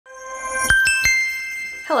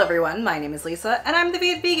Hello everyone, my name is Lisa and I'm the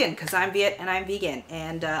Viet vegan because I'm Viet and I'm vegan,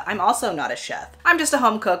 and I'm also not a chef. I'm just a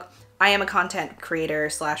home cook. I am a content creator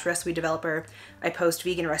slash recipe developer. I post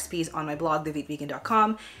vegan recipes on my blog,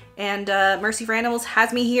 thevietvegan.com, and Mercy for Animals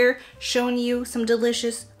has me here showing you some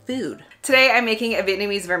delicious food. Today I'm making a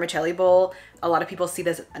Vietnamese vermicelli bowl. A lot of people see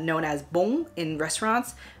this known as bún in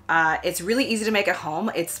restaurants. It's really easy to make at home.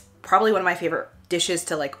 It's probably one of my favorite dishes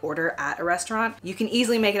to like order at a restaurant. You can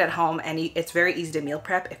easily make it at home, and it's very easy to meal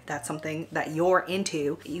prep if that's something that you're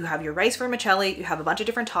into. You have your rice vermicelli, you have a bunch of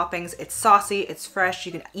different toppings. It's saucy, it's fresh.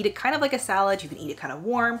 You can eat it kind of like a salad. You can eat it kind of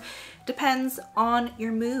warm. Depends on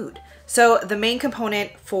your mood. So the main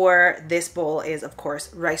component for this bowl is, of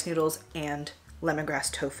course, rice noodles and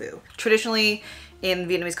lemongrass tofu. Traditionally, in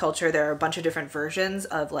Vietnamese culture, there are a bunch of different versions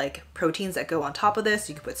of like proteins that go on top of this.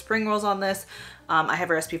 You can put spring rolls on this. I have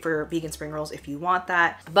a recipe for vegan spring rolls if you want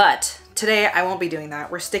that. But today I won't be doing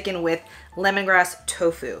that. We're sticking with lemongrass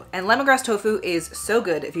tofu. And lemongrass tofu is so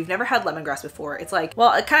good. If you've never had lemongrass before, it's like,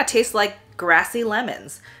 well, it kind of tastes like grassy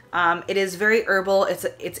lemons. It is very herbal.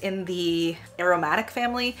 It's in the aromatic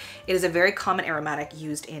family. It is a very common aromatic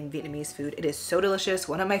used in Vietnamese food. It is so delicious.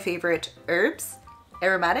 One of my favorite herbs.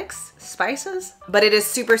 Aromatics, spices, but it is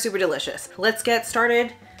super, super delicious. Let's get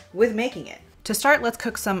started with making it. To start, let's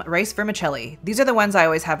cook some rice vermicelli. These are the ones I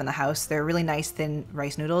always have in the house. They're really nice, thin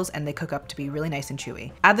rice noodles, and they cook up to be really nice and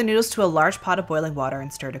chewy. Add the noodles to a large pot of boiling water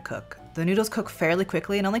and stir to cook. The noodles cook fairly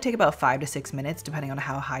quickly and only take about 5 to 6 minutes depending on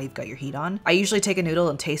how high you've got your heat on. I usually take a noodle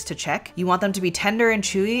and taste to check. You want them to be tender and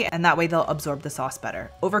chewy, and that way they'll absorb the sauce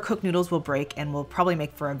better. Overcooked noodles will break and will probably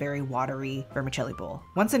make for a very watery vermicelli bowl.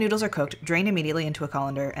 Once the noodles are cooked, drain immediately into a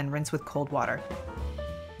colander and rinse with cold water.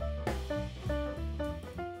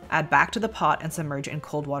 Add back to the pot and submerge in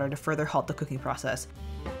cold water to further halt the cooking process.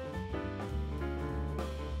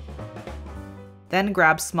 Then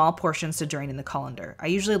grab small portions to drain in the colander. I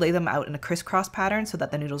usually lay them out in a crisscross pattern so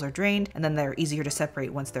that the noodles are drained, and then they're easier to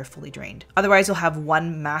separate once they're fully drained. Otherwise, you'll have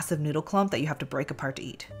one massive noodle clump that you have to break apart to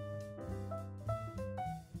eat.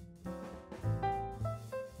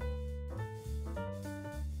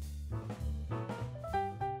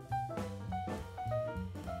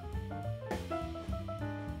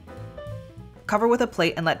 Cover with a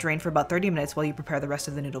plate and let drain for about 30 minutes while you prepare the rest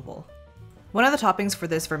of the noodle bowl. One of the toppings for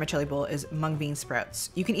this vermicelli bowl is mung bean sprouts.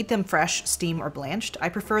 You can eat them fresh, steamed, or blanched. I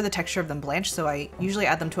prefer the texture of them blanched, so I usually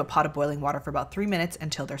add them to a pot of boiling water for about 3 minutes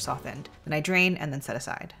until they're softened. Then I drain and then set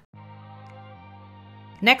aside.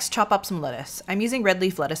 Next, chop up some lettuce. I'm using red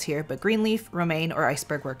leaf lettuce here, but green leaf, romaine, or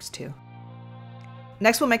iceberg works too.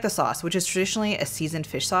 Next, we'll make the sauce, which is traditionally a seasoned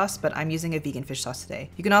fish sauce, but I'm using a vegan fish sauce today.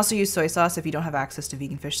 You can also use soy sauce if you don't have access to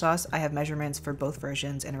vegan fish sauce. I have measurements for both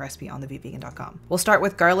versions and a recipe on thevietvegan.com. We'll start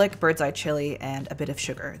with garlic, bird's eye chili, and a bit of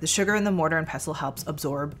sugar. The sugar in the mortar and pestle helps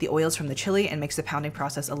absorb the oils from the chili and makes the pounding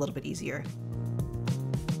process a little bit easier.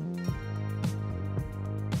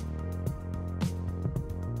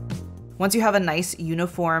 Once you have a nice,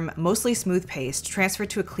 uniform, mostly smooth paste, transfer it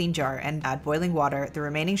to a clean jar and add boiling water, the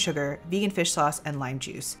remaining sugar, vegan fish sauce, and lime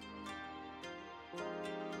juice.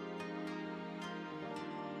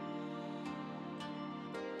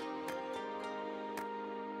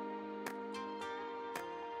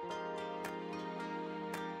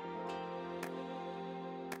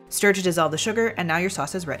 Stir to dissolve the sugar, and now your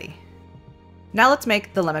sauce is ready. Now let's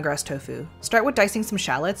make the lemongrass tofu. Start with dicing some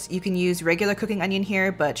shallots. You can use regular cooking onion here,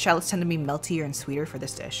 but shallots tend to be meltier and sweeter for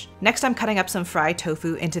this dish. Next, I'm cutting up some fried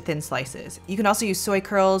tofu into thin slices. You can also use soy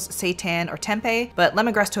curls, seitan, or tempeh, but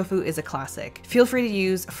lemongrass tofu is a classic. Feel free to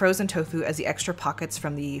use frozen tofu as the extra pockets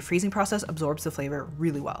from the freezing process absorbs the flavor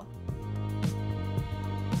really well.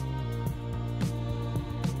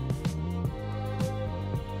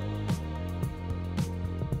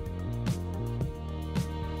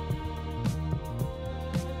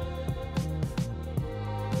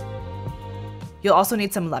 You'll also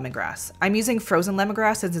need some lemongrass. I'm using frozen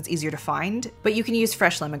lemongrass since it's easier to find, but you can use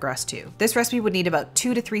fresh lemongrass too. This recipe would need about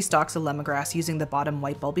 2 to 3 stalks of lemongrass using the bottom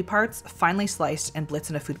white bulby parts, finely sliced and blitzed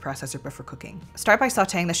in a food processor before cooking. Start by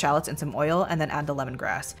sauteing the shallots in some oil and then add the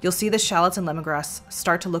lemongrass. You'll see the shallots and lemongrass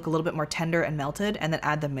start to look a little bit more tender and melted, and then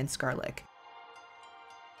add the minced garlic.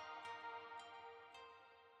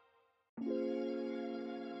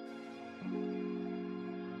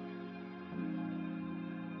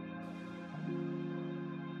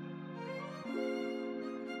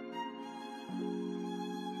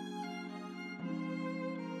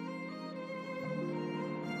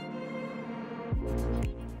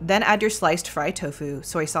 Then add your sliced fried tofu,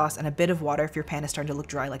 soy sauce, and a bit of water if your pan is starting to look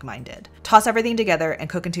dry like mine did. Toss everything together and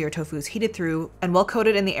cook until your tofu is heated through and well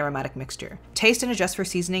coated in the aromatic mixture. Taste and adjust for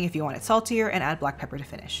seasoning if you want it saltier, and add black pepper to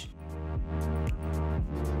finish.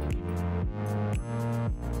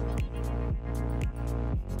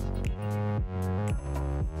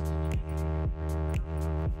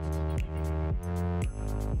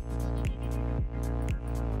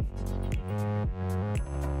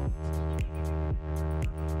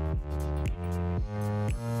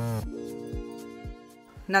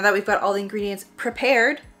 Now that we've got all the ingredients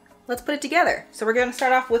prepared, let's put it together. So we're gonna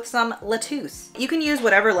start off with some lettuce. You can use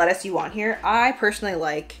whatever lettuce you want here. I personally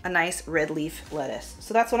like a nice red leaf lettuce,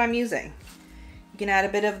 so that's what I'm using. You can add a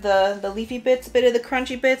bit of the leafy bits, a bit of the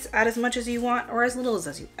crunchy bits, add as much as you want or as little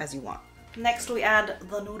as you want. Next we add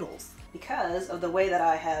the noodles. Because of the way that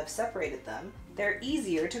I have separated them, they're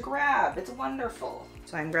easier to grab. It's wonderful.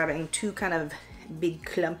 So I'm grabbing two kind of big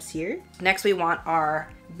clumps here. Next we want our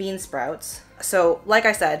bean sprouts. So like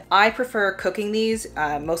I said, I prefer cooking these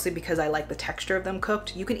mostly because I like the texture of them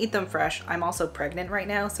cooked. You can eat them fresh. I'm also pregnant right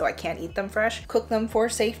now, so I can't eat them fresh. Cook them for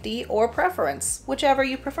safety or preference, whichever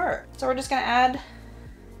you prefer. So we're just gonna add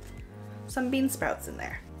some bean sprouts in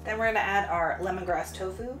there. Then we're gonna add our lemongrass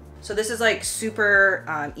tofu. So this is like super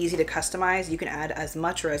easy to customize. You can add as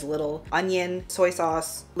much or as little onion, soy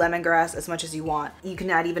sauce, lemongrass, as much as you want. You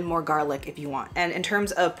can add even more garlic if you want. And in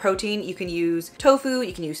terms of protein, you can use tofu,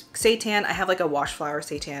 you can use seitan. I have like a wash flour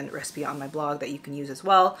seitan recipe on my blog that you can use as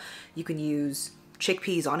well. You can use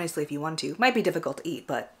chickpeas, honestly, if you want to. Might be difficult to eat,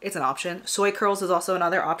 but it's an option. Soy curls is also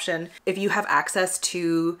another option. If you have access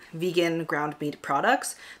to vegan ground meat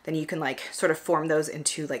products, then you can like sort of form those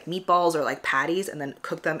into like meatballs or like patties and then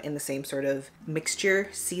cook them in the same sort of mixture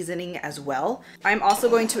seasoning as well. I'm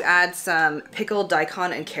also going to add some pickled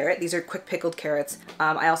daikon and carrot. These are quick pickled carrots.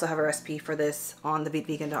 I also have a recipe for this on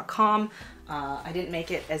thevietvegan.com. I didn't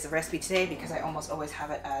make it as a recipe today because I almost always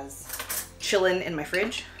have it as chillin' in my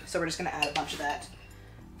fridge. So we're just gonna add a bunch of that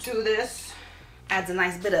to this. Adds a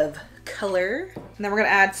nice bit of color. And then we're gonna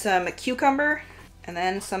add some cucumber and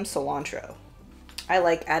then some cilantro. I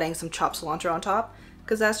like adding some chopped cilantro on top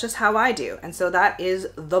because that's just how I do. And so that is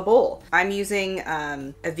the bowl. I'm using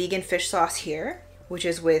a vegan fish sauce here, which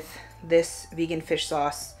is with this vegan fish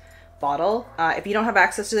sauce bottle. If you don't have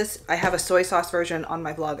access to this, I have a soy sauce version on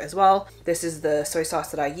my blog as well. This is the soy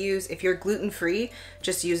sauce that I use. If you're gluten-free,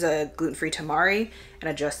 just use a gluten-free tamari and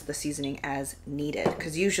adjust the seasoning as needed.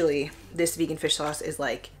 Because usually this vegan fish sauce is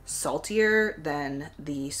like saltier than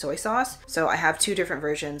the soy sauce. So I have two different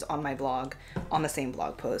versions on my blog on the same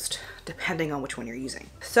blog post, depending on which one you're using.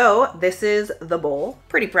 So this is the bowl.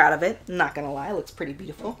 Pretty proud of it, not gonna lie, it looks pretty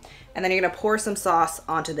beautiful. And then you're gonna pour some sauce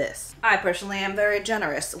onto this. I personally am very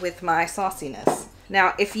generous with my sauciness.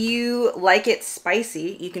 Now, if you like it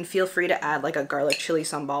spicy, you can feel free to add like a garlic chili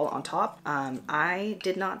sambal on top. I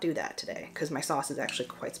did not do that today because my sauce is actually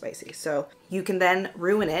quite spicy. So you can then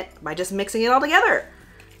ruin it by just mixing it all together.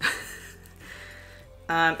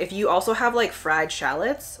 If you also have like fried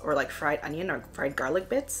shallots or like fried onion or fried garlic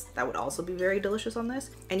bits, that would also be very delicious on this.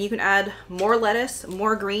 And you can add more lettuce,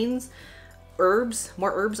 more greens,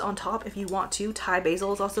 more herbs on top if you want to. Thai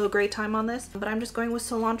basil is also a great time on this, but I'm just going with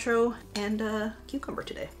cilantro and cucumber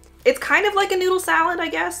today. It's kind of like a noodle salad, I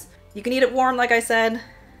guess. You can eat it warm, like I said.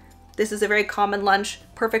 This is a very common lunch,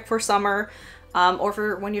 perfect for summer, or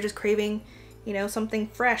for when you're just craving, you know, something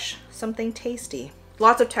fresh, something tasty.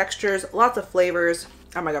 Lots of textures, lots of flavors.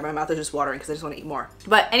 Oh my God, my mouth is just watering because I just want to eat more.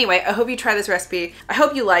 But anyway, I hope you try this recipe. I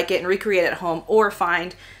hope you like it and recreate it at home or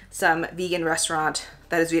find some vegan restaurant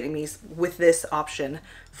that is Vietnamese with this option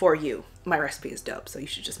for you. My recipe is dope, so you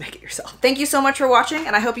should just make it yourself. Thank you so much for watching,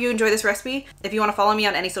 and I hope you enjoy this recipe. If you want to follow me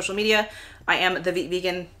on any social media, I am the Viet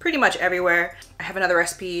Vegan pretty much everywhere. I have another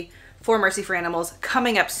recipe for Mercy for Animals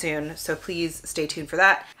coming up soon, so please stay tuned for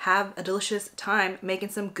that. Have a delicious time making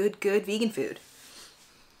some good vegan food.